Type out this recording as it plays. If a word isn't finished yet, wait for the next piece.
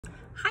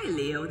Hi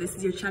Leo, this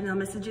is your channel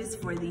messages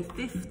for the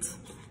 5th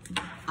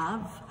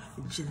of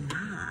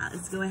July.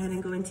 Let's go ahead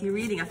and go into your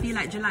reading. I feel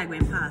like July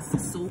went past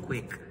so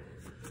quick.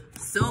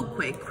 So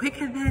quick,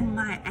 quicker than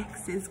my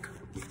ex's.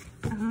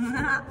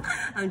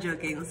 I'm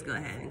joking. Let's go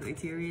ahead and go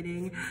into your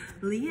reading.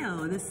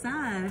 Leo, the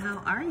sun, how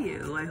are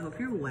you? I hope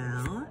you're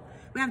well.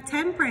 We have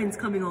Temperance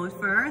coming out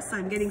first.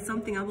 I'm getting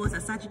something about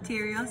a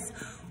Sagittarius,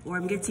 or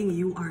I'm getting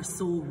you are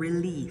so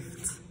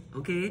relieved.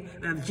 Okay?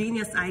 We have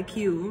Genius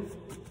IQ.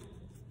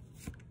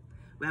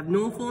 We have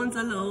no phones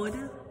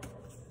allowed.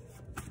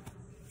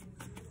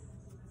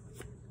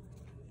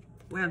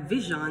 We have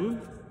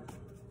Vision.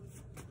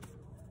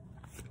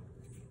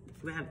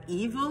 We have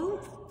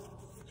Evil.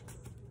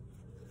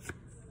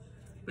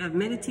 We have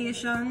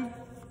Meditation.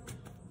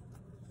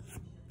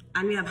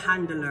 And we have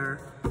Handler.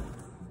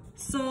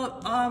 So,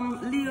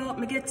 Leo,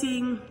 I'm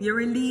getting your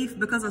relief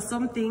because of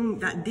something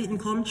that didn't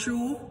come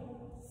true.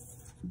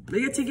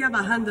 You think you have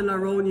a handler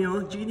around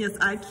you, Genius,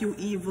 IQ,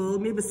 Evil.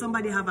 Maybe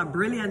somebody have a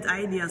brilliant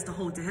idea as to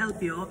how to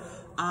help you,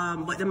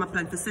 but them a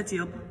plan to set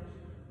you up.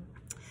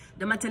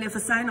 They might tell you to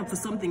sign up for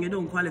something you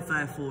don't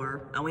qualify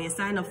for. And when you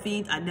sign up for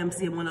it, and them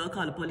say, one will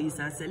call the police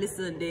and say,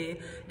 listen, they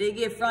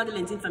gave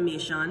fraudulent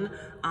information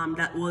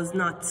that was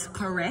not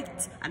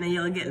correct, and then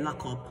you'll get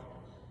locked up.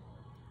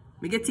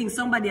 Me getting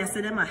somebody I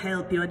say them a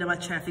help you, they will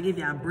try to give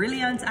you a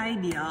brilliant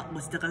idea,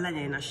 but still land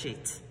you in a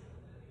shit.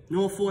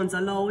 No phones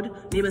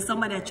allowed. Maybe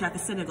somebody try to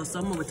send you go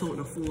somewhere without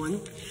no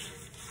phone.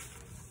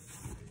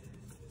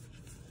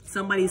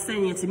 Somebody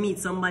send you to meet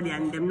somebody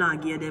and them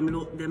not give them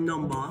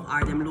number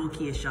or them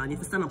location. If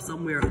you stand up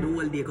somewhere the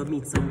whole day go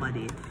meet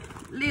somebody.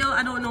 Leo,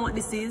 I don't know what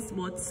this is,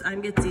 but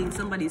I'm getting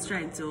somebody's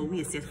trying to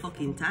waste your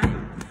fucking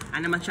time.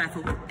 And I'm gonna try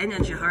to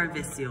energy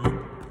harvest you.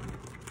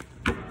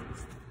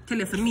 Tell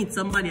you if you meet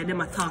somebody and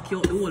them attack you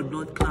out the whole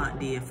blood clot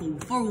day.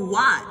 For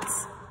what?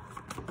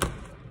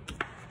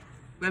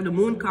 We have the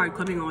Moon card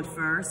coming out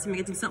first. You're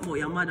getting something about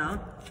your mother.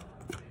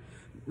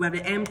 We have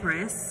the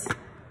Empress.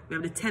 We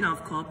have the 10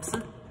 of Cups.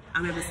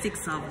 And we have the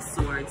 6 of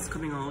Swords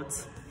coming out.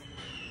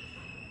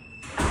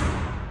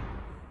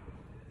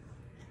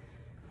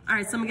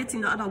 Alright, so I'm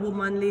getting the other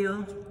woman,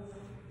 Leo.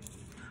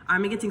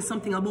 I'm getting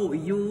something about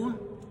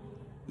you.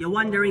 You're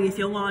wondering if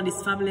you want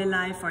this family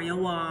life or you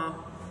want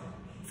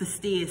to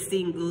stay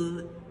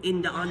single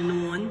in the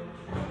unknown.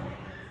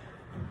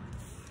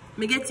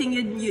 Me getting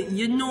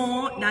you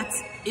know that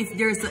if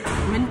there's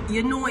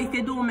you know if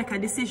you don't make a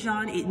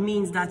decision, it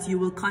means that you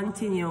will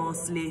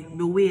continuously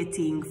be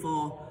waiting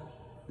for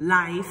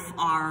life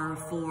or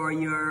for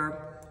your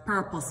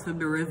purpose to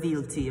be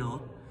revealed to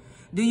you.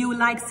 Do you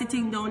like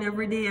sitting down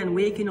every day and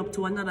waking up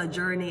to another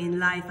journey in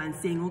life and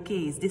saying,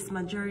 okay, is this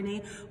my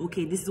journey?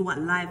 Okay, this is what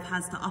life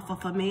has to offer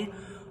for me?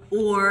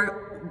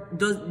 Or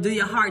do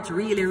your heart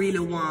really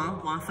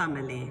want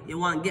family? You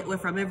want to get away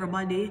from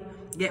everybody,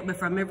 get away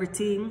from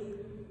everything?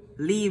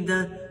 Leave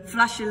the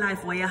flashy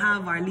life where you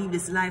have, or leave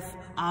this life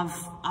of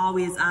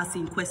always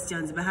asking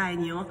questions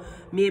behind you.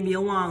 Maybe you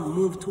want to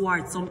move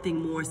towards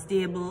something more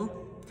stable.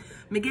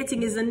 Me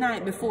getting is the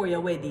night before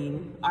your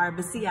wedding, or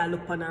be see you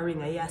look on a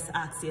ring and you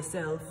ask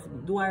yourself,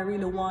 do I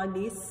really want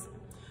this?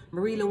 I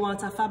really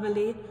want a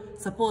family?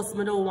 Suppose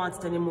I don't want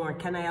it anymore.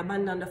 Can I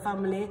abandon the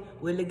family?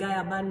 Will the guy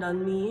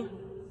abandon me?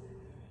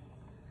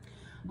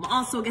 I'm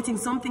also getting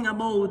something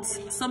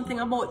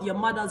about your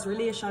mother's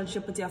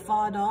relationship with your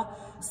father,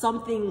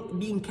 something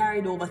being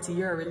carried over to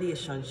your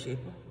relationship.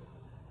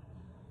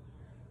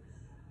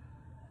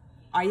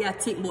 Or you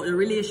think about the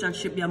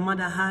relationship your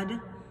mother had,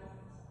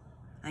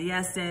 and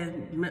you say,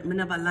 I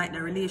never liked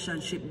the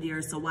relationship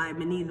there, so why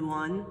me need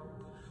one?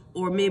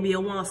 Or maybe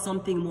you want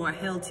something more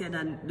healthier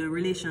than the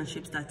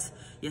relationships that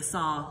you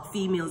saw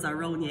females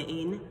around you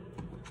in.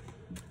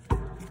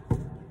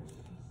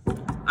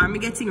 Are me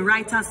getting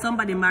right as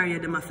somebody marry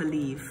them have to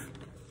leave?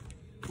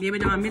 Maybe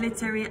them are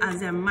military,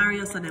 as them marry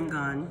you so them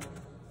gone.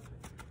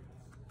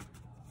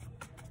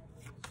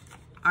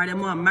 Or them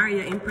want to marry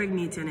you,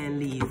 impregnate you and then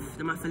leave.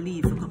 Them have to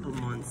leave for a couple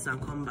months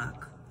and come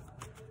back.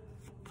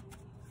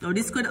 Now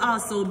this could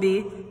also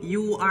be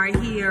you are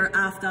here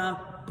after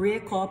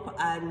breakup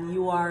and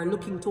you are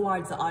looking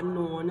towards the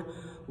unknown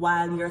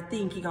while you're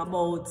thinking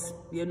about,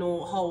 you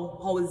know,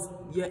 how is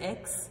your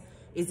ex?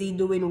 Is he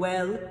doing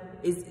well?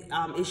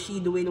 Is she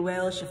doing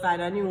well? She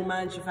find a new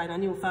man, she find a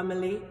new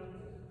family.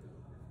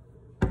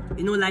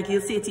 You know, like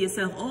you say to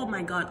yourself, oh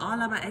my God, all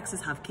of my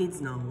exes have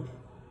kids now.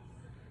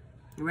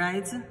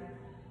 Right?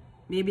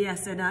 Maybe I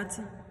said that.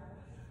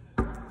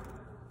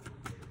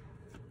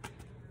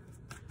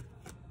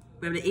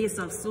 We have the Ace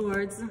of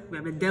Swords, we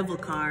have the Devil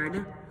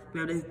card, we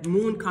have the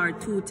Moon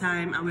card 2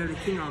 times, and we have the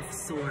King of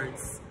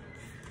Swords.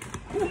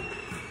 Ooh.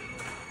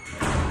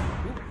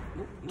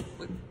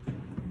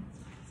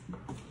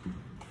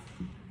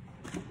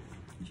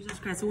 Jesus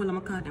Christ, all of my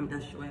cards them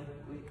dash away.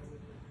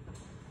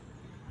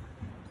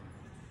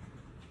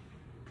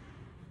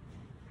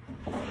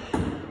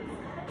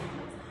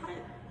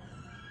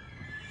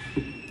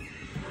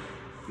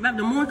 We have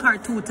the Moon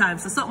card 2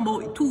 times, so something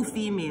about 2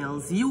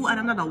 females, you and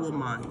another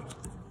woman.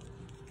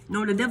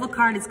 Now the devil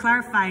card is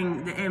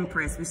clarifying the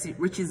Empress,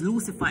 which is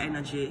Lucifer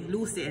energy,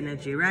 Lucy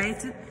energy,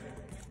 right?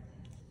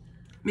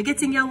 Me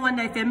getting you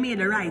wonder if you made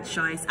the right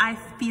choice. I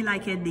feel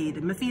like you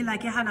did. Me feel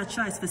like you had a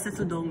choice to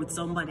settle down with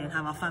somebody and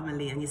have a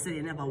family, and you said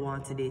you never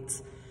wanted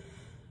it.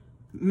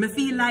 Me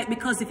feel like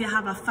because if you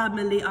have a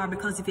family or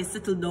because if you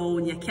settle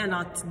down, you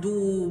cannot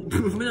do, I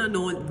don't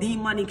know,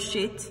 demonic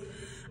shit.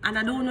 And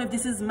I don't know if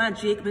this is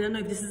magic, I don't know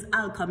if this is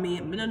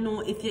alchemy, I don't know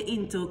if you're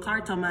into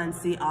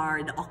cartomancy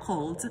or the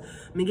occult.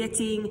 Me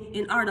getting,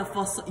 in order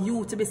for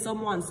you to be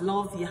someone's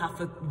love, you have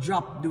to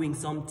drop doing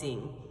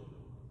something.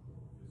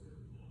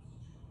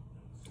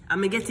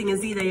 And me getting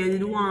is either you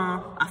did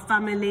want a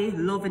family,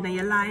 love in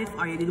your life,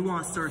 or you did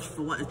want to search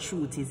for what the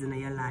truth is in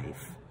your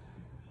life.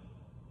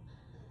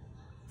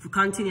 If you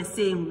continue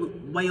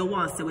saying what you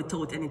want to say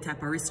without any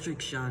type of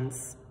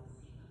restrictions.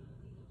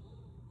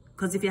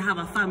 Because if you have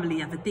a family,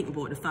 you have to think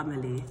about the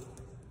family.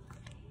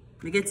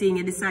 Me getting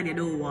you decide you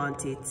don't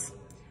want it.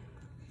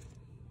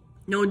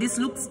 Now this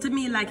looks to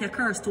me like a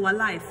curse to a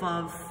life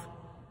of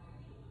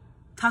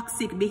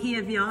toxic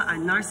behavior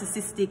and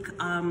narcissistic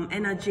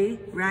energy,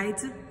 right?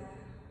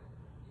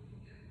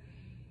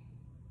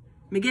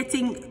 Me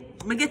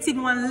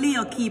getting one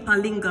Leo keeper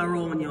linger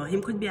around you.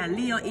 Him could be a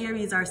Leo,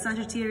 Aries, or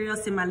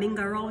Sagittarius. Him a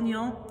linger around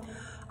you.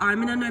 Or I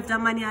don't know if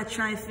that man you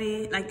try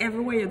for, like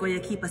everywhere you go,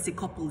 you keep us see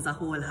couples a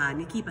whole hand.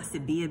 You keep us see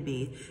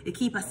baby. You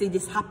keep us see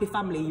this happy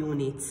family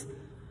unit.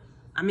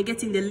 And me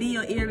getting the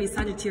Leo, Aries,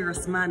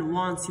 Sagittarius man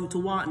wants you to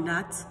want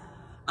that.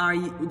 Or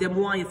them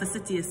want you to say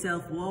to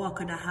yourself, wow, I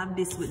could have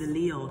this with the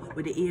Leo,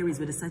 with the Aries,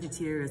 with the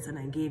Sagittarius, and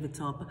I gave it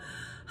up.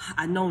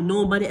 And now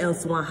nobody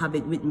else want to have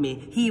it with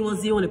me. He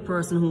was the only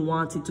person who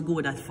wanted to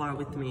go that far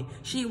with me.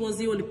 She was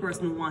the only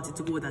person who wanted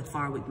to go that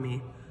far with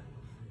me.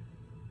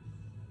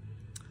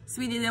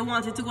 Sweetie, they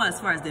wanted to go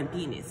as far as their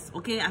penis,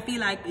 okay? I feel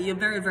like you're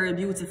very, very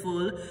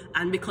beautiful,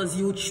 and because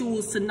you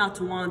choose to not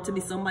want to be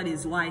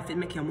somebody's wife, it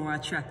makes you more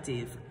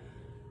attractive.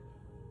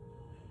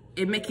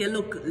 It makes you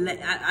look,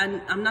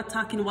 and I'm not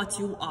talking what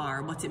you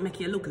are, but it makes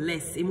you look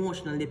less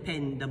emotionally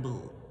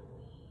dependable.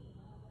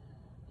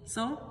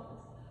 So,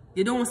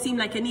 you don't seem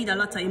like you need a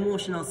lot of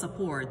emotional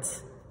support.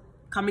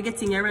 Come be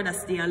getting you rather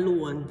stay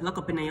alone, lock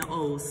up in your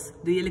house,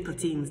 do your little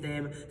things,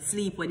 them,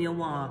 sleep when you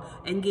want,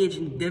 engage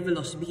in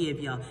devilish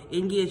behavior,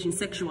 engage in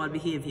sexual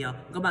behavior,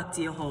 go back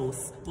to your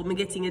house. But me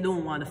getting you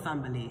don't want a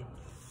family.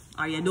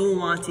 Or you don't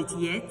want it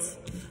yet.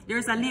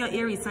 There's a Leo,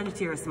 Aries,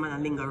 Sagittarius man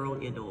that linger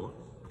around you though.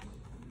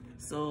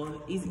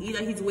 So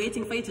either he's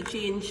waiting for you to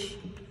change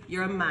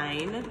your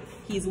mind,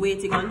 he's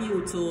waiting on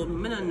you to,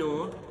 I don't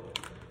know,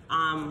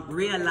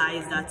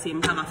 realize that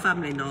him have a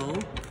family now.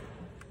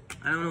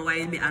 I don't know why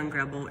you'd be angry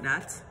about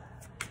that.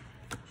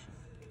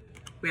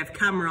 We have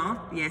camera,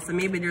 yes, so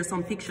maybe there's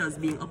some pictures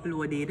being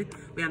uploaded.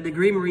 We have the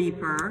Grim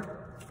Reaper.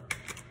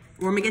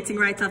 We're getting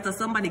right after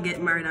somebody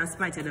get married and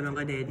spite of them and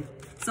go dead.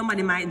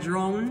 Somebody might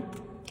drown.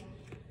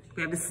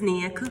 We have the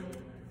Snake.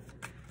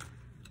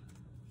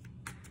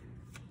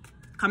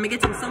 Come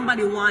getting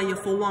somebody want you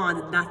for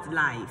want that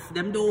life.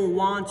 Them don't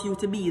want you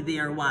to be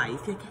their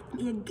wife.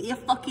 You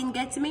fucking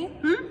get me?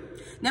 Hmm?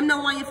 Them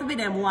don't want you to be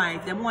them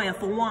wife. Them want you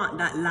for want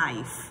that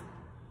life.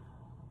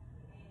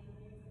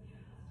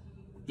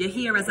 You're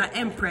here as an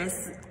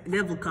Empress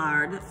devil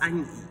card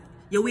and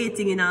you're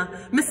waiting in a...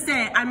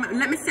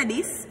 let me say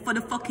this for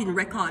the fucking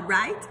record,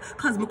 right?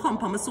 Because I come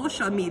on my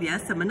social media,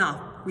 so I'm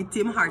not with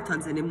Tim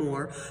Hortons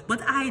anymore.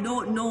 But I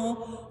don't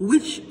know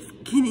which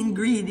fucking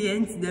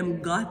ingredients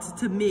them got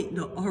to make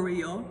the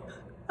Oreo.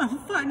 I'm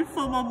fine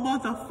for my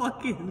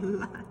motherfucking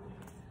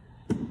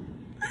life.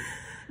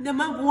 Them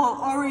have one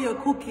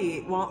Oreo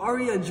cookie, one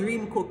Oreo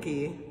dream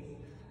cookie.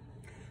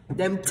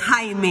 Them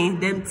tie me,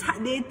 they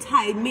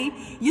tied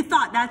me. You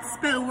thought that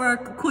spell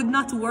work could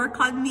not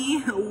work on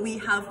me? We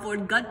have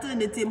forgotten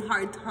the Tim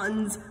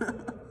Hortons.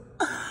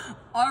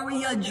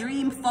 Oreo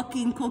dream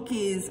fucking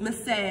cookies. Me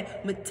say,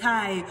 me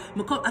tie,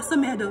 me come, I saw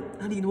me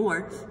I need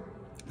more.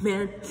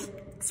 Man,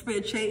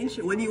 spirit change,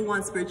 when you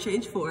want spirit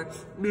change for?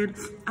 Man,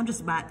 I'm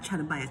just trying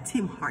to buy a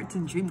Tim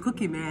Hortons dream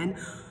cookie, man.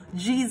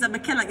 Jesus, I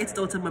cannot get it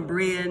out of my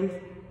brain.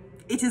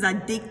 It is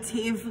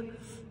addictive.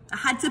 I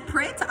had to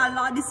pray to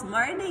Allah this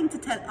morning to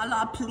tell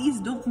Allah,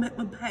 please don't make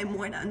me buy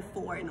more than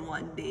 4 in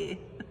one day.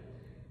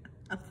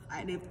 I'm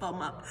fighting for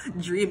my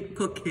dream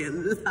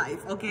cooking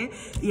life, okay?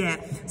 Yeah,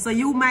 so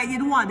you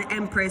want the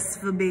Empress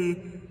to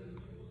be,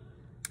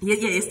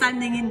 you're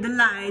standing in the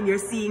line, you're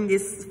seeing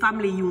this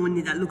family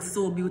unit that looks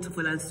so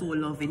beautiful and so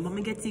loving. But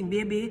me getting,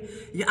 baby,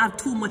 you have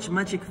too much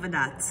magic for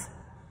that.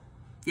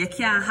 You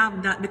can't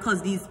have that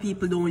because these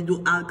people don't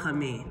do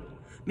alchemy.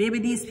 Maybe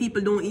these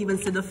people don't even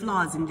see the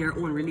flaws in their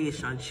own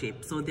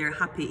relationship, so they're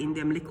happy in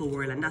them little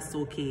world, and that's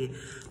okay.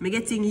 Me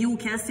getting you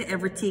can see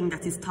everything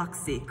that is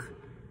toxic.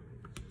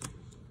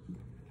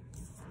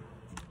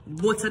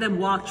 Both of them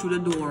walk through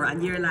the door,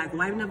 and you're like,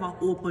 why never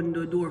open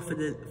the door for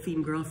the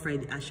female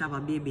girlfriend and she have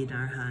a baby in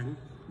her hand?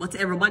 But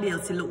everybody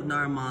else it look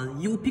normal.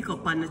 You pick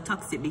up on the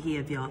toxic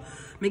behavior.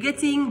 Me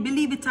getting,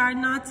 believe it or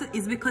not,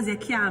 is because you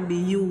can't be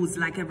used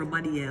like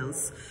everybody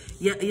else.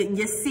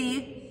 You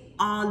see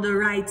all the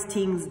right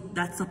things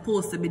that's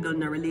supposed to be done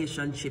in a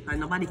relationship,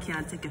 and nobody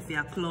can take you for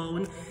a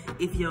clown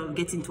if you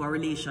get into a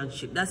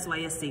relationship. That's why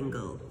you're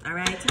single, all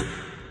right?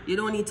 You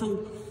don't need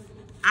to,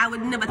 I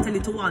would never tell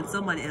you to want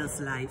somebody else's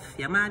life.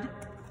 You mad?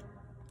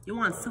 You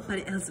want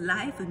somebody else's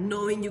life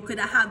knowing you could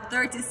have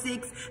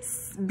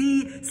 36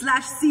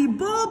 B/C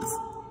boobs?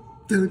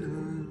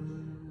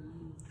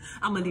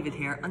 I'm gonna leave it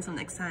here. Until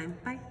next time,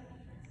 bye.